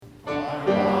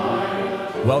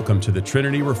Welcome to the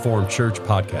Trinity Reformed Church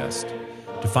podcast.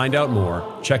 To find out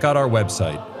more, check out our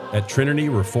website at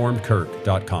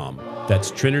trinityreformedkirk.com.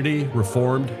 That's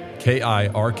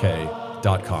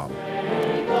trinityreformedkirk.com.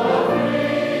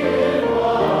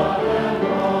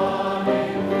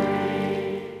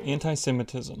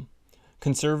 Antisemitism,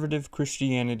 conservative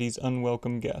Christianity's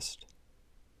unwelcome guest.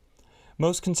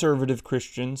 Most conservative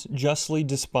Christians justly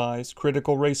despise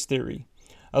critical race theory,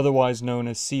 otherwise known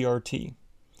as CRT.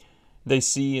 They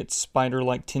see its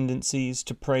spider-like tendencies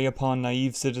to prey upon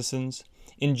naive citizens,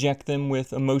 inject them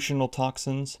with emotional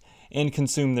toxins, and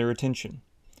consume their attention.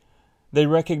 They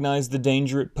recognize the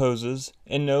danger it poses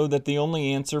and know that the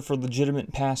only answer for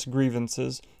legitimate past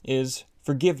grievances is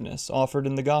forgiveness offered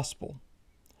in the gospel.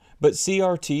 But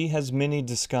CRT has many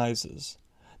disguises.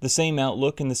 The same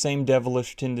outlook and the same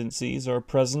devilish tendencies are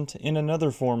present in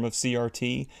another form of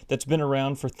CRT that's been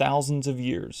around for thousands of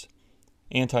years: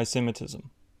 antisemitism.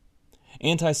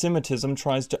 Antisemitism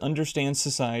tries to understand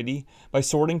society by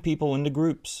sorting people into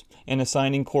groups and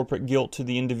assigning corporate guilt to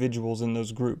the individuals in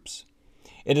those groups.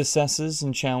 It assesses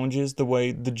and challenges the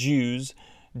way the Jews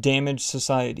damage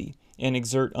society and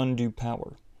exert undue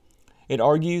power. It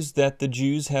argues that the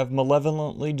Jews have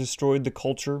malevolently destroyed the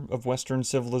culture of Western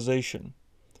civilization.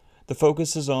 The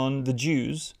focus is on the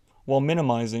Jews while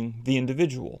minimizing the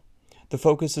individual. The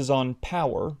focus is on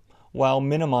power while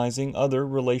minimizing other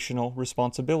relational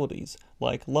responsibilities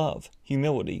like love,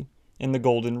 humility, and the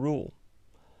Golden Rule.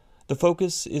 The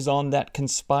focus is on that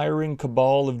conspiring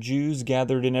cabal of Jews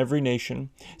gathered in every nation,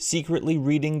 secretly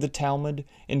reading the Talmud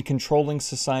and controlling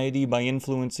society by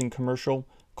influencing commercial,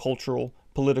 cultural,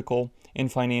 political,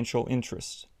 and financial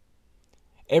interests.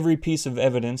 Every piece of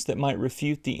evidence that might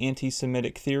refute the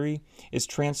anti-Semitic theory is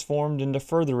transformed into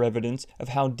further evidence of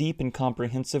how deep and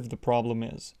comprehensive the problem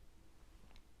is.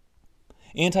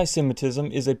 Anti-Semitism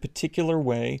is a particular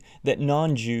way that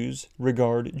non-Jews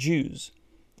regard Jews.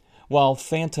 While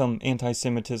phantom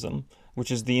anti-Semitism,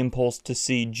 which is the impulse to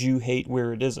see Jew hate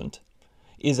where it isn't,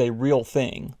 is a real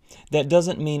thing, that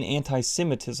doesn't mean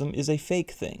anti-Semitism is a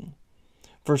fake thing.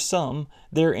 For some,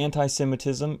 their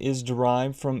anti-Semitism is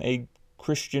derived from a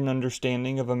Christian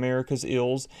understanding of America's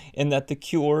ills, and that the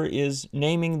cure is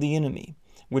naming the enemy,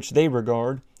 which they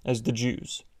regard as the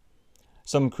Jews.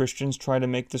 Some Christians try to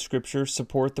make the Scriptures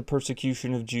support the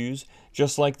persecution of Jews,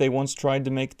 just like they once tried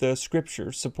to make the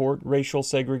Scriptures support racial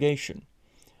segregation.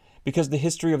 Because the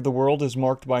history of the world is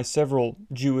marked by several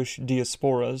Jewish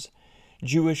diasporas,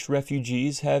 Jewish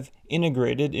refugees have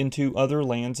integrated into other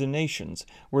lands and nations,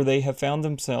 where they have found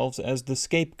themselves as the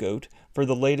scapegoat for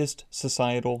the latest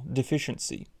societal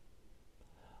deficiency.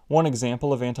 One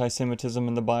example of anti-Semitism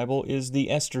in the Bible is the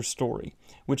Esther story,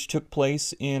 which took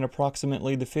place in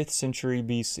approximately the 5th century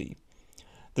BC.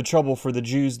 The trouble for the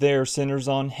Jews there centers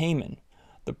on Haman,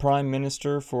 the prime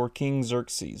minister for King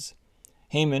Xerxes.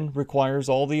 Haman requires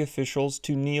all the officials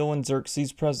to kneel in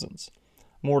Xerxes' presence.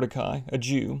 Mordecai, a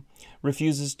Jew,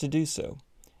 refuses to do so.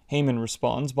 Haman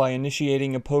responds by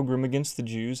initiating a pogrom against the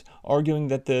Jews, arguing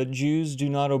that the Jews do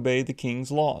not obey the king's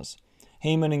laws.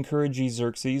 Haman encourages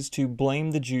Xerxes to blame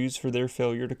the Jews for their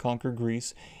failure to conquer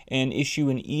Greece and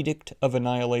issue an edict of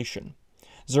annihilation.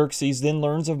 Xerxes then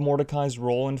learns of Mordecai's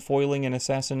role in foiling an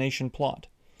assassination plot.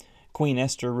 Queen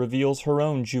Esther reveals her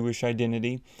own Jewish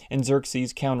identity, and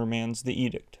Xerxes countermands the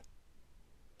edict.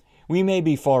 We may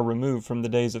be far removed from the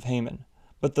days of Haman,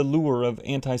 but the lure of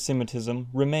anti-Semitism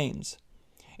remains.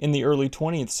 In the early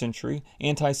 20th century,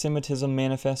 anti-Semitism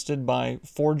manifested by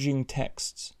forging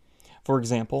texts. For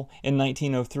example, in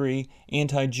 1903,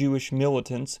 anti-Jewish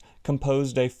militants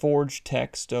composed a forged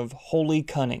text of holy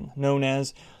cunning known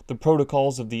as the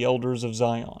Protocols of the Elders of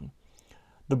Zion.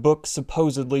 The book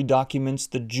supposedly documents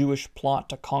the Jewish plot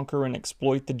to conquer and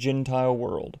exploit the Gentile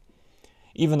world.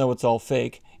 Even though it's all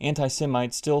fake,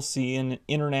 anti-Semites still see an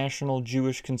international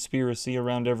Jewish conspiracy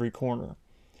around every corner.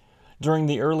 During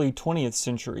the early 20th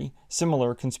century,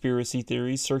 similar conspiracy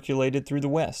theories circulated through the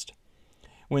West.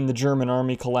 When the German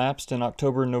army collapsed in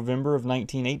October and November of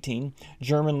 1918,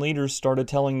 German leaders started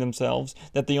telling themselves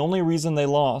that the only reason they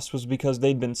lost was because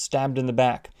they'd been stabbed in the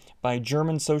back by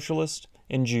German socialists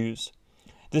and Jews.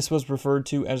 This was referred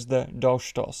to as the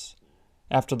Dolchstoß.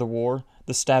 After the war,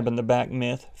 the stab-in-the-back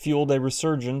myth fueled a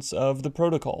resurgence of the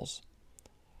protocols.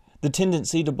 The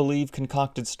tendency to believe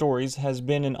concocted stories has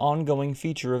been an ongoing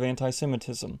feature of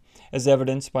anti-Semitism, as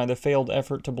evidenced by the failed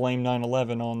effort to blame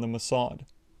 9/11 on the Mossad.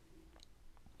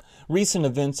 Recent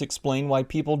events explain why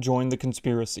people joined the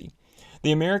conspiracy.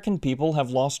 The American people have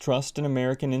lost trust in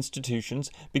American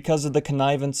institutions because of the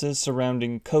connivances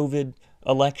surrounding COVID,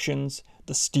 elections,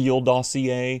 the Steele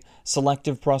dossier,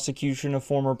 selective prosecution of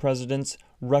former presidents,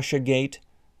 Russiagate,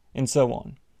 and so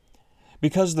on.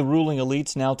 Because the ruling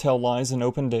elites now tell lies in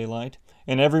open daylight,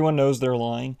 and everyone knows they're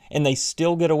lying, and they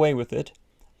still get away with it,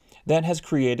 that has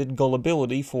created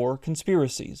gullibility for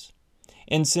conspiracies.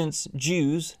 And since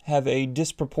Jews have a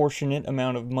disproportionate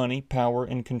amount of money, power,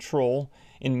 and control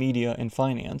in media and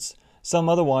finance, some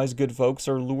otherwise good folks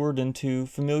are lured into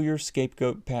familiar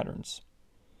scapegoat patterns.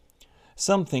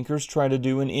 Some thinkers try to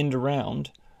do an end around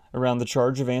the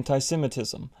charge of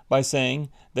anti-Semitism by saying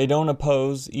they don't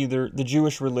oppose either the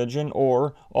Jewish religion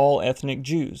or all ethnic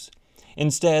Jews.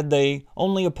 Instead, they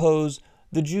only oppose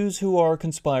the Jews who are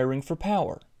conspiring for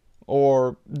power,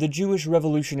 or the Jewish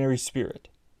revolutionary spirit.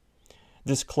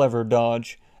 This clever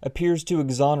dodge appears to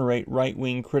exonerate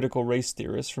right-wing critical race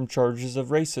theorists from charges of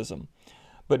racism,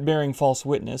 but bearing false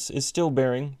witness is still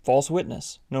bearing false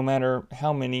witness, no matter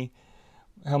how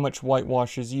much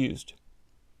whitewash is used.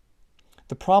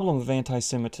 The problem of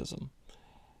anti-Semitism.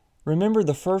 Remember,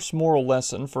 the first moral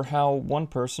lesson for how one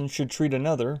person should treat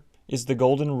another is the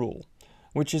Golden Rule,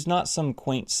 which is not some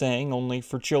quaint saying only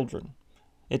for children.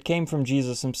 It came from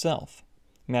Jesus himself.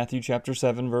 Matthew chapter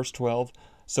 7, verse 12,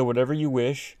 "So whatever you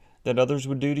wish that others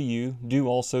would do to you, do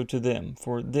also to them,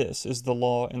 for this is the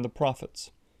law and the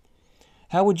prophets."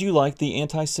 How would you like the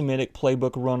anti-Semitic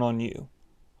playbook run on you?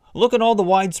 Look at all the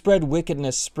widespread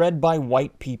wickedness spread by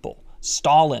white people.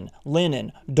 Stalin,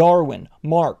 Lenin, Darwin,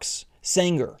 Marx,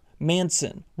 Sanger,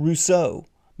 Manson, Rousseau,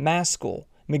 Maskell,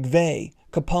 McVeigh,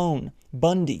 Capone,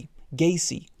 Bundy,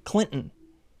 Gacy, Clinton.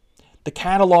 The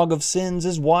catalog of sins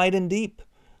is wide and deep.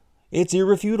 It's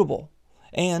irrefutable.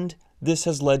 And this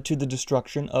has led to the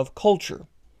destruction of culture.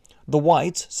 The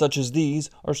whites, such as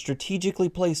these, are strategically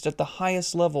placed at the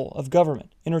highest level of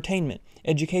government, entertainment,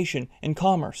 education, and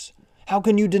commerce. How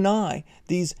can you deny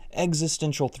these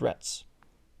existential threats?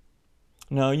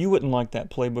 No, you wouldn't like that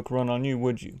playbook run on you,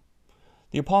 would you?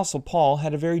 The Apostle Paul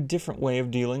had a very different way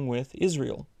of dealing with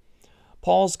Israel.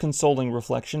 Paul's consoling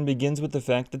reflection begins with the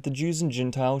fact that the Jews and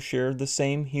Gentiles share the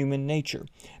same human nature,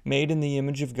 made in the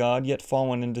image of God yet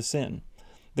fallen into sin.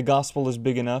 The gospel is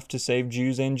big enough to save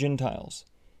Jews and Gentiles.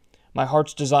 My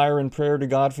heart's desire and prayer to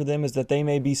God for them is that they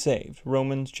may be saved.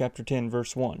 Romans chapter 10,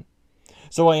 verse 1.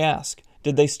 So I ask,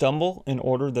 did they stumble in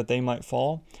order that they might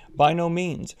fall? By no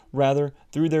means. Rather,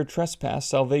 through their trespass,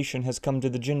 salvation has come to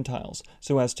the Gentiles,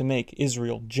 so as to make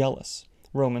Israel jealous.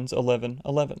 Romans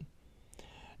 11:11.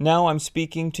 Now I'm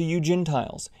speaking to you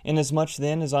Gentiles. Inasmuch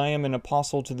then as I am an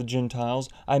apostle to the Gentiles,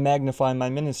 I magnify my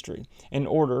ministry, in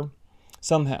order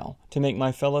somehow to make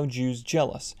my fellow Jews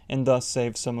jealous, and thus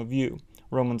save some of you.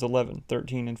 Romans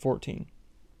 11:13 and 14.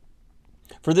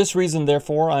 For this reason,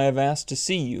 therefore, I have asked to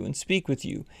see you and speak with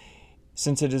you,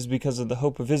 since it is because of the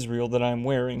hope of Israel that I am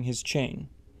wearing his chain.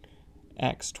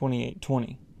 Acts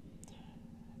 28:20.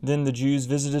 Then the Jews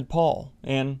visited Paul,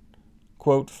 and,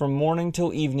 quote, from morning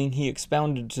till evening he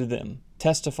expounded to them,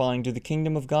 testifying to the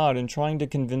kingdom of God and trying to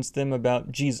convince them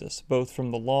about Jesus, both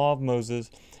from the law of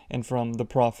Moses and from the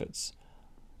prophets.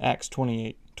 Acts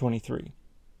 28:23.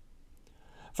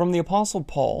 For the Apostle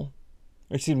Paul,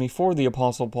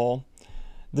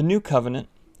 the new covenant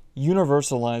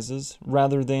universalizes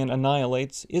rather than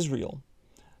annihilates Israel.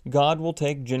 God will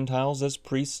take Gentiles as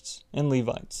priests and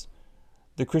Levites.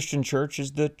 The Christian church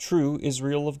is the true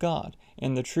Israel of God,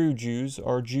 and the true Jews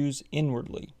are Jews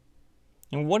inwardly.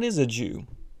 And what is a Jew?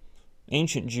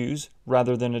 Ancient Jews,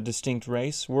 rather than a distinct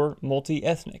race, were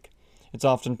multi-ethnic. It's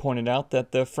often pointed out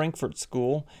that the Frankfurt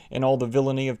School and all the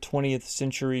villainy of 20th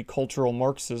century cultural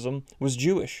Marxism was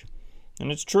Jewish.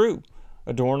 And it's true.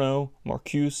 Adorno,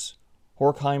 Marcuse,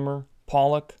 Horkheimer,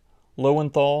 Pollock,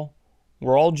 Lowenthal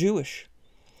were all Jewish.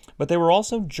 But they were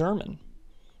also German.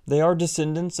 They are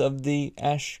descendants of the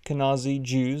Ashkenazi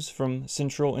Jews from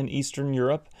Central and Eastern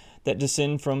Europe that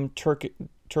descend from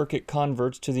Turkic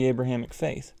converts to the Abrahamic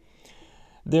faith.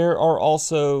 There are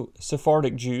also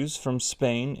Sephardic Jews from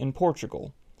Spain and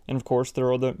Portugal, and of course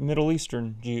there are the Middle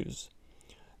Eastern Jews.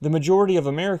 The majority of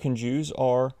American Jews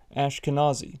are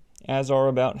Ashkenazi, as are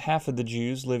about half of the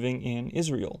Jews living in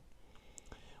Israel.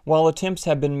 While attempts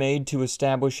have been made to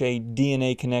establish a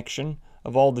DNA connection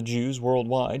of all the Jews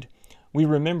worldwide, we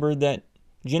remember that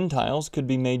Gentiles could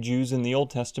be made Jews in the Old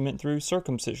Testament through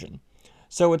circumcision.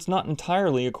 So it's not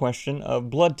entirely a question of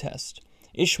blood test.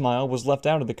 Ishmael was left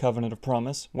out of the covenant of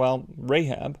promise, while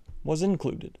Rahab was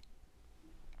included.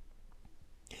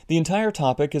 The entire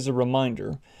topic is a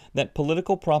reminder that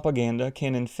political propaganda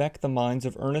can infect the minds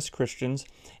of earnest Christians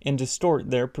and distort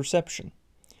their perception.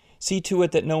 See to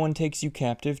it that no one takes you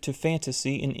captive to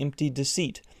fantasy and empty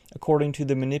deceit, according to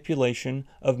the manipulation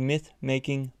of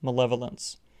myth-making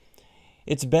malevolence.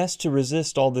 It's best to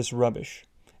resist all this rubbish.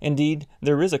 Indeed,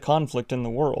 there is a conflict in the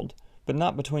world, but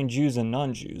not between Jews and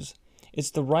non-Jews.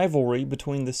 It's the rivalry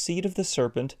between the seed of the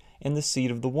serpent and the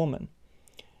seed of the woman.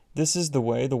 This is the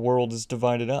way the world is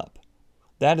divided up.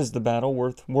 That is the battle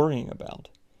worth worrying about.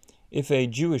 If a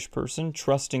Jewish person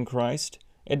trusts in Christ,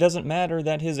 it doesn't matter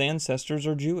that his ancestors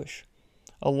are Jewish.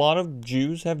 A lot of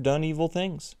Jews have done evil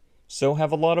things. So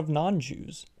have a lot of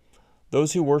non-Jews.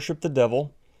 Those who worship the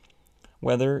devil,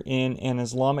 whether in an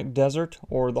Islamic desert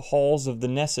or the halls of the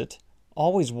Knesset,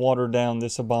 always water down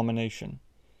this abomination.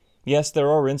 Yes, there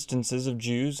are instances of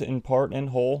Jews, in part and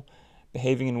whole,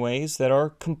 behaving in ways that are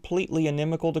completely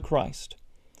inimical to Christ.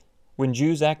 When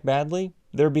Jews act badly,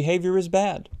 their behavior is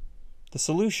bad. The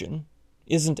solution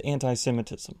isn't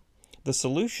anti-Semitism. The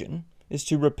solution is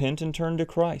to repent and turn to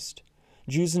Christ.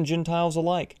 Jews and Gentiles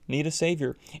alike need a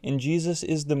Savior, and Jesus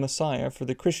is the Messiah for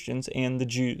the Christians and the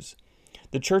Jews.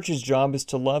 The church's job is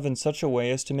to love in such a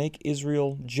way as to make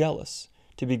Israel jealous,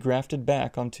 to be grafted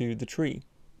back onto the tree.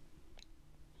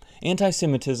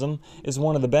 Anti-Semitism is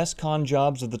one of the best con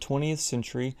jobs of the 20th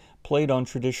century played on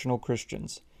traditional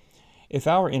Christians. If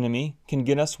our enemy can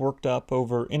get us worked up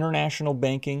over international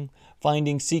banking,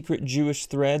 finding secret Jewish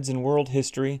threads in world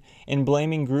history, and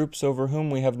blaming groups over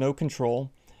whom we have no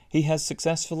control, he has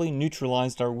successfully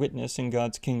neutralized our witness in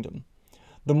God's kingdom.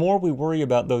 The more we worry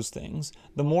about those things,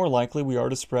 the more likely we are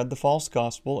to spread the false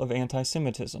gospel of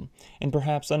anti-Semitism, and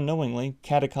perhaps unknowingly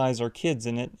catechize our kids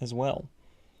in it as well.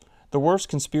 The worst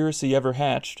conspiracy ever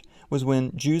hatched was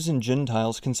when Jews and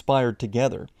Gentiles conspired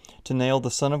together to nail the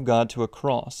Son of God to a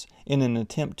cross in an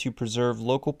attempt to preserve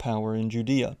local power in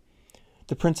Judea.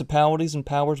 The principalities and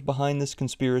powers behind this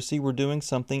conspiracy were doing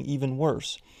something even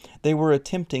worse. They were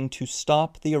attempting to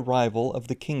stop the arrival of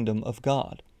the kingdom of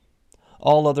God.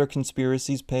 All other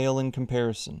conspiracies pale in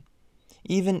comparison.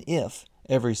 Even if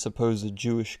every supposed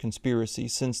Jewish conspiracy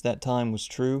since that time was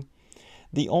true,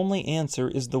 the only answer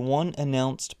is the one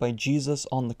announced by Jesus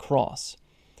on the cross.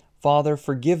 Father,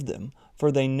 forgive them,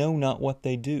 for they know not what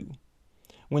they do.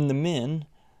 When the men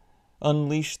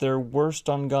unleash their worst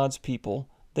on God's people,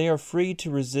 they are free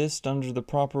to resist under the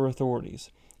proper authorities,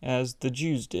 as the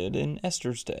Jews did in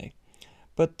Esther's day.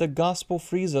 But the gospel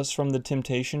frees us from the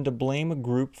temptation to blame a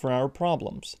group for our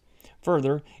problems.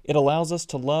 Further, it allows us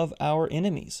to love our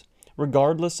enemies,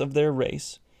 regardless of their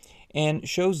race, and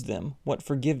shows them what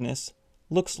forgiveness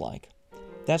looks like.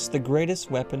 That's the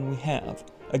greatest weapon we have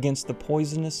against the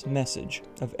poisonous message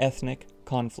of ethnic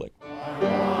conflict.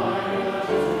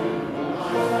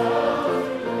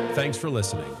 Thanks for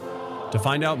listening. To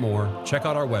find out more, check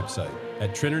out our website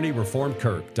at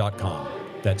trinityreformedkirk.com.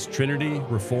 That's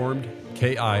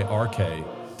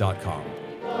trinityreformedkirk.com.